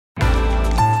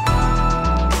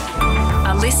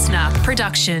listener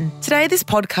production. Today, this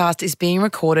podcast is being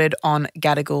recorded on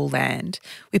Gadigal land.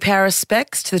 We pay our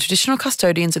respects to the traditional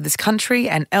custodians of this country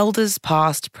and elders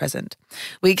past, present.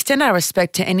 We extend our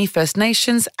respect to any First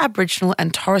Nations, Aboriginal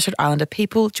and Torres Strait Islander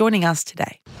people joining us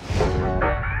today.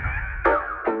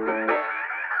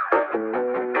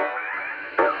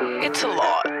 It's a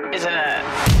lot, isn't it?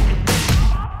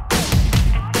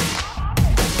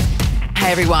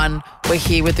 Hey everyone, we're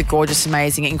here with the gorgeous,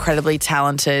 amazing, incredibly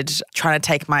talented, trying to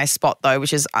take my spot though,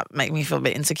 which is making me feel a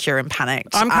bit insecure and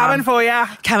panicked. I'm coming for ya.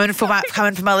 Coming for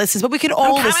my listeners, but we can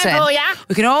all listen. For ya.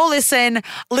 We can all listen.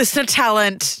 Listener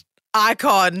talent,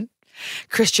 icon,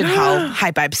 Christian Hull. Hey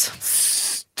babes.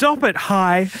 Stop it,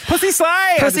 hi. Pussy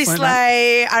slay. Pussy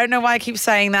slay. I don't know why I keep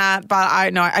saying that, but I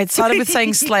know I started with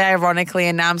saying slay ironically,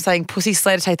 and now I'm saying pussy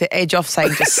slay to take the edge off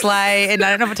saying just slay, and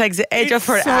I don't know if it takes the edge off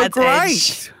or it adds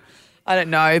edge. I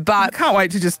don't know, but I can't wait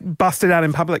to just bust it out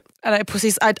in public. I know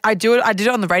pussy. I did it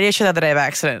on the radio show the other day by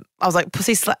accident. I was like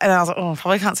pussy, and I was like, oh,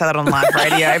 probably can't say that on live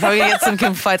radio. Probably gonna get some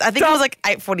complaints. I think it was like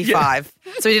 8:45,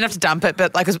 so we didn't have to dump it.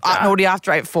 But like, it was already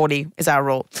after 8:40 is our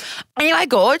rule. Anyway,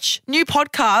 Gorge, new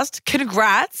podcast.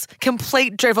 Congrats,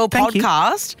 complete drivel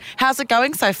podcast. How's it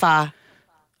going so far?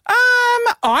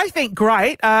 I think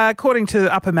great. According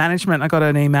to upper management, I got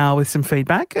an email with some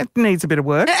feedback. It needs a bit of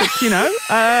work, but, you know,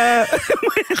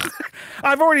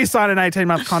 I've already signed an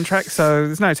 18-month contract, so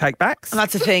there's no takebacks. And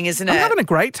that's the thing, isn't it? I'm having a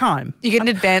great time. You get an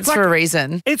advance for a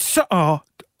reason. It's so... Oh,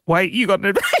 wait, you got an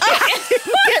advance.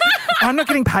 I'm not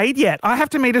getting paid yet. I have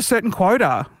to meet a certain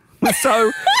quota.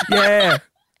 So, yeah.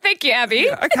 Thank you,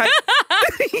 Abby. Okay.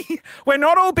 We're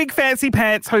not all big fancy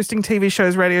pants hosting TV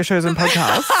shows, radio shows and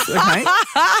podcasts, okay?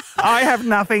 I have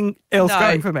nothing else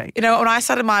going for me. You know, when I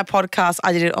started my podcast,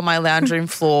 I did it on my lounge room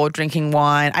floor, drinking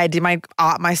wine. I did my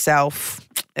art myself.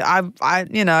 I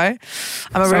you know, I'm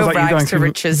a Sounds real like you're rags going to through-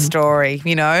 riches story,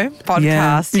 you know,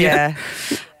 podcast, yeah.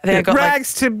 I think I got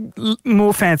rags to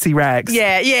more fancy rags.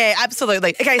 Yeah,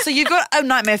 absolutely. Okay, so you've got a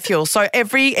Nightmare Fuel. So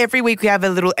every week we have a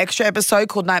little extra episode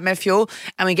called Nightmare Fuel,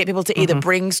 and we get people to either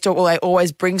bring or they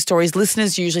always bring stories.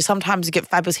 Listeners usually, sometimes you get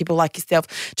fabulous people like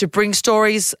yourself to bring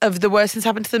stories of the worst that's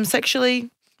happened to them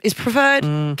sexually is preferred.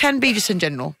 Can be just in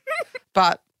general.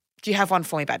 But do you have one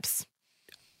for me, babes?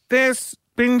 There's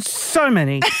been so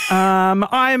many.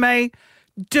 I'm a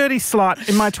dirty slut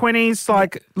in my 20s.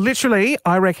 Like, literally,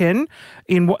 I reckon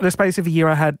in the space of a year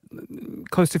I had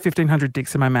close to 1,500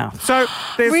 dicks in my mouth. So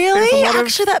there's Really? a lot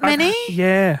Actually that many?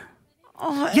 Yeah.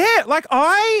 Oh, Yeah, like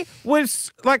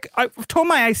I've torn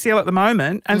my ACL at the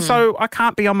moment, and so I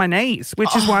can't be on my knees,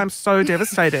 which is why I'm so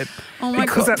devastated. Oh my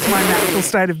because God. that's my natural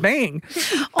state of being.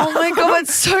 oh my God,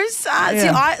 it's so sad.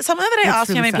 Yeah. See, someone the other day It's asked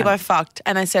me how really many people sad. I fucked,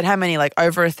 and I said how many, like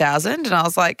over 1,000, and I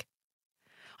was like,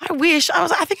 I wish. I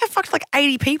think I fucked like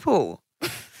 80 people.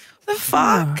 What the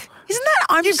fuck? Isn't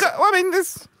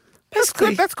that? That's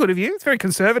good. That's good of you. It's very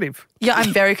conservative. Yeah,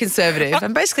 I'm very conservative.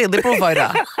 I'm basically a Liberal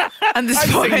voter. And this I've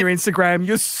seen point, your Instagram.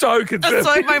 You're so conservative.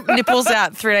 so my nipples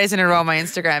out 3 days in a row on my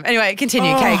Instagram. Anyway,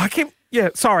 continue,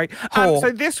 Kate. Sorry. Whore.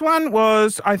 So this one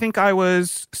was, I think I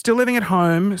was still living at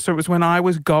home. So it was when I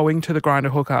was going to the Grindr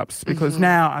hookups, because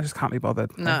now I just can't be bothered.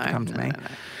 They have to come to me.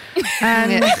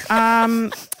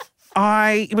 And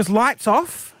it was lights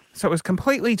off. So it was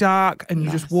completely dark, and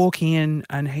you just walk in,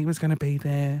 and he was going to be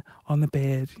there on the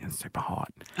bed. Super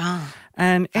hot. Oh,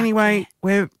 And anyway,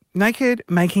 we're naked,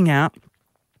 making out.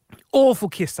 Awful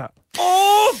kisser.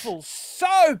 Awful.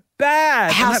 So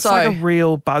bad. How and that's so? like a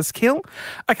real buzzkill.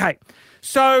 Okay.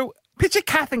 So picture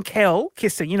Kath and Kel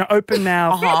kissing, open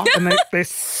mouth. And they're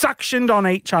suctioned on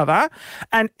each other.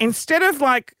 And instead of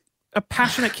like a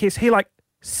passionate kiss, he like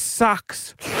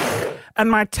sucks. And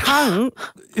my tongue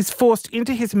is forced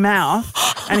into his mouth,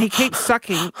 and he keeps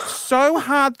sucking so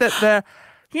hard that the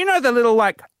little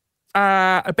like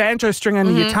a banjo string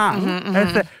under your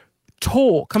tongue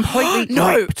tore, completely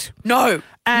ripped. No.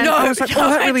 And I was like,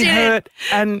 that really hurt.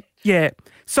 And yeah.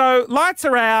 So lights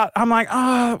are out. I'm like,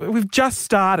 we've just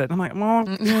started. I'm like, well,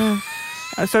 yeah.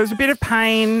 So it was a bit of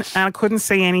pain, and I couldn't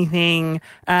see anything.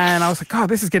 And I was like,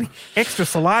 this is getting extra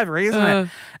salivary, isn't it?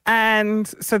 And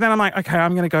so then I'm like, okay,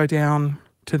 I'm going to go down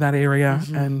to that area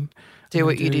and Do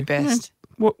what you do best.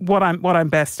 What I'm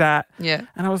best at. Yeah.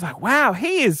 And I was like, wow,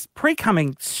 he is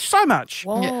pre-coming so much.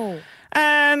 Whoa. Yeah.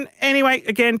 And anyway,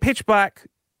 again, pitch black.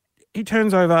 He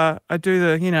turns over. I do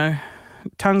the,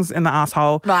 tongues in the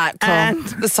asshole. Right, cool. And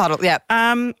The subtle, yeah.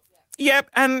 yep.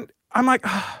 And I'm like,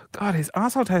 oh, God, his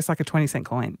asshole tastes like a 20-cent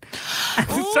coin. And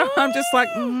so I'm just like,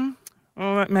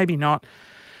 well, maybe not.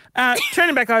 Turn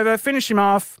him back over, finish him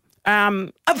off.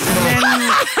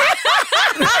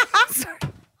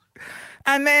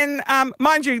 And then,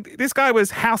 mind you, this guy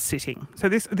was house sitting. So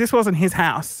this wasn't his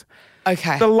house.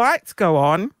 Okay. The lights go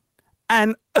on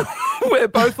and we're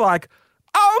both like,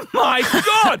 oh my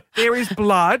God, there is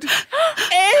blood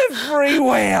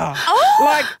everywhere.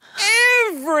 Like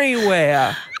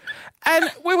everywhere.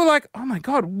 And we were like, oh my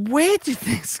God, where did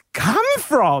this come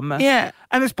from? Yeah.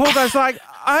 And this poor guy's like,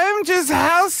 I'm just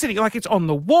house sitting. Like it's on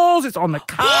the walls, it's on the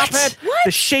carpet,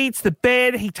 the sheets, the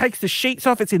bed. He takes the sheets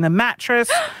off, it's in the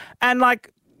mattress. And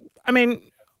like, I mean,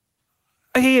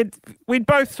 we'd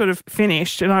both sort of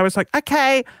finished and I was like,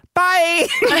 okay, bye.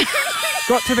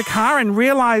 Got to the car and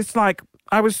realised like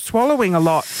I was swallowing a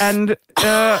lot and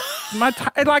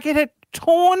like it had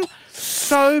torn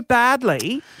so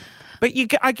badly. But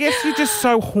I guess you're just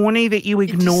so horny that you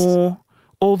ignore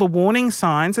all the warning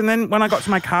signs. And then when I got to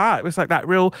my car, it was like that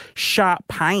real sharp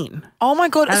pain. Oh my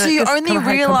God. And So it you just only kind of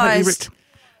had realised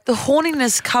the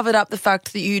horniness covered up the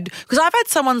fact that because I've had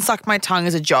someone suck my tongue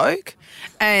as a joke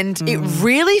and it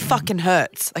really fucking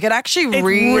hurts. Like it actually It's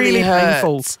really hurts.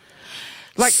 painful.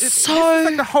 Like, it's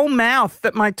like the whole mouth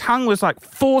that my tongue was like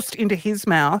forced into his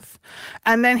mouth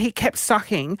and then he kept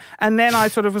sucking and then I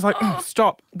sort of was like,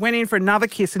 stop, went in for another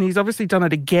kiss and he's obviously done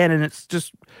it again and it's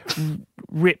just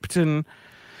ripped and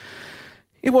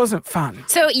it wasn't fun.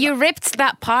 So you ripped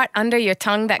that part under your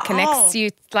tongue that connects you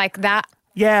like that?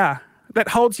 Yeah, that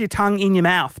holds your tongue in your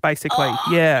mouth basically,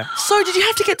 yeah. So did you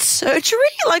have to get surgery?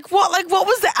 Like what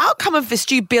was the outcome of this?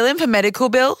 Do you bill him for medical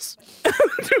bills?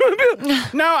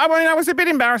 No, I mean, I was a bit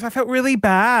embarrassed. I felt really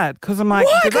bad because I'm like,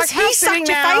 What? good luck Because he house sucked sitting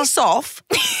your now. face off?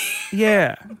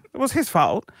 Yeah, it was his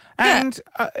fault. And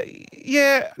I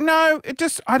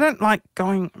don't like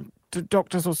going to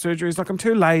doctors or surgeries. Like I'm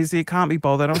too lazy, can't be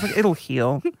bothered. I was like, it'll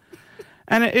heal.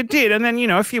 And it did. And then,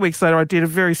 a few weeks later I did a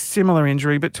very similar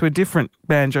injury but to a different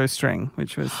banjo string,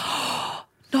 which was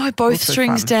No, both also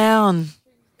strings fun. down.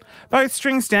 Both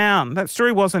strings down. That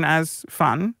story wasn't as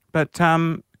fun, but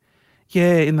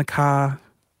in the car,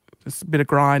 just a bit of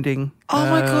grinding. Oh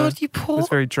my God, you It poor. was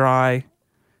very dry.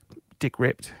 Dick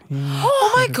ripped. Yeah.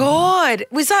 Oh my God.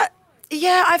 Was that?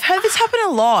 Yeah, I've heard this happen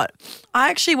a lot. I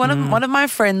actually, one of my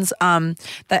friends,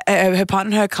 that her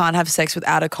partner and her can't have sex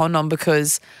without a condom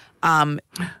because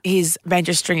his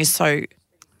banjo string is so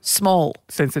small.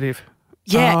 Sensitive.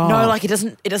 Yeah, no, like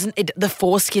the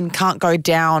foreskin can't go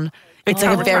down. It's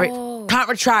like can't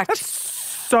retract.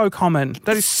 So common.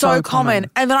 That is So common.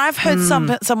 And then I've heard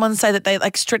someone say that they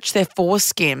like stretch their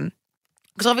foreskin.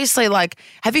 Because obviously, like,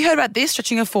 have you heard about this,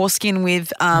 stretching a foreskin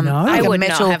with No. I like a would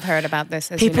metal? not have heard about this.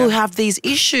 As People you know. have these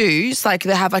issues, like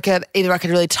they have either a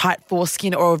really tight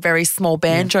foreskin or a very small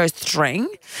banjo string.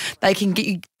 They can get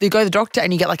you. They go to the doctor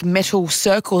and you get like metal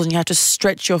circles and you have to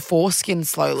stretch your foreskin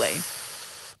slowly.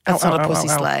 That's not a pussy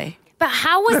sleigh. But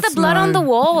how was That's the blood on no- the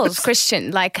walls,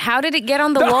 Christian? Like, how did it get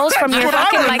on the walls from your That's what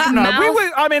fucking I like wanted to know.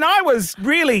 mouth? I was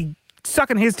really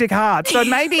sucking his dick hard. So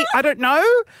maybe, I don't know,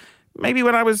 maybe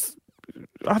when I was,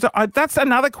 that's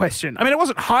another question. I mean, it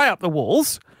wasn't high up the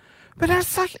walls, but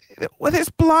it's like, there's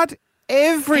blood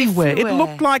everywhere. It Everywhere.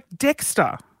 looked like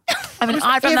Dexter. I mean,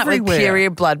 I've done that with everywhere.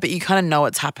 period blood, but you kind of know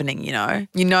what's happening, you know?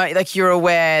 You know, like you're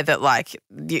aware that like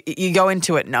you go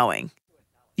into it knowing.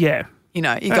 Yeah. You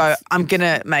know, you go, That's- I'm going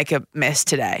to make a mess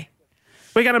today.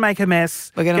 We're going to make a mess.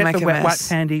 We're gonna Get make the a wet mess. wipes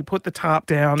handy. Put the tarp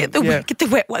down. Get the yeah. get the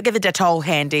Dettol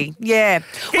handy. Yeah.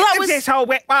 Get the Dettol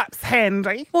wet wipes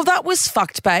handy. Well, that was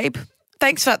fucked, babe.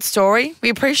 Thanks for that story. We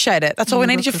appreciate it. That's all we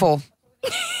needed you for.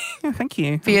 Yeah, thank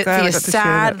you. For your, I'm glad I got to share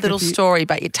sad that little with you. story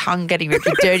about your tongue getting ripped.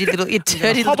 Your dirty little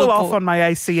Hobble little off paw. on my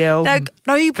ACL.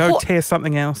 No, you Go poor. tear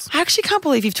something else. I actually can't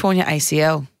believe you've torn your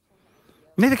ACL.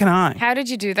 Neither can I. How did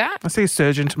you do that? I see a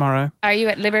surgeon tomorrow. Are you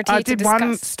at liberty I to did discuss?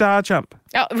 one star jump.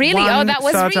 Oh, really? One That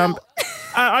was star real? jump.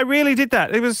 I really did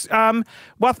that. It was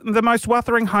the most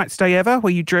Wuthering Heights day ever,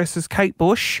 where you dress as Kate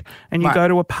Bush and you Right. go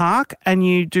to a park and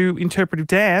you do interpretive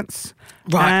dance.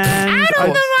 Right. And Out I on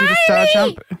the did a star Riley!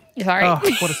 jump. Sorry. Oh,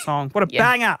 what a song. What a Yeah.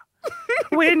 banger.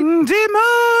 Windy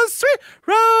moss, sweet,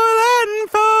 rolling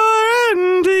far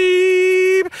and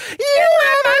deep. You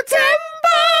have a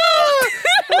temper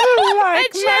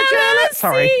like my jealous.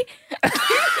 Sorry.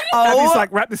 Abby's like,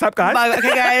 wrap this up, guys. Okay,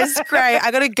 guys, great. I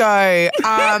gotta go.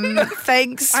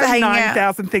 Thanks for I have hanging out.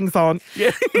 9,000 things on.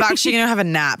 Yeah. I'm actually gonna have a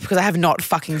nap because I have not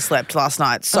fucking slept last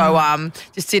night. So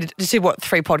just did what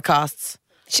 3 podcasts.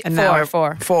 And now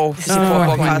Four. This is 4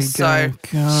 Oh, podcasts. So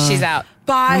God. She's out.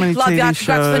 bye. many Love you. TV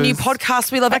Congrats for the new shows?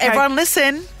 podcast. We love it. Okay. Everyone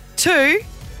listen to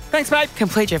Thanks, mate.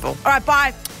 Complete Drivel. All right,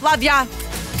 bye. Love ya.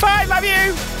 Bye. Love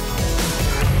you.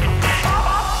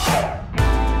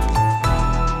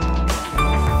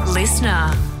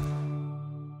 Listener.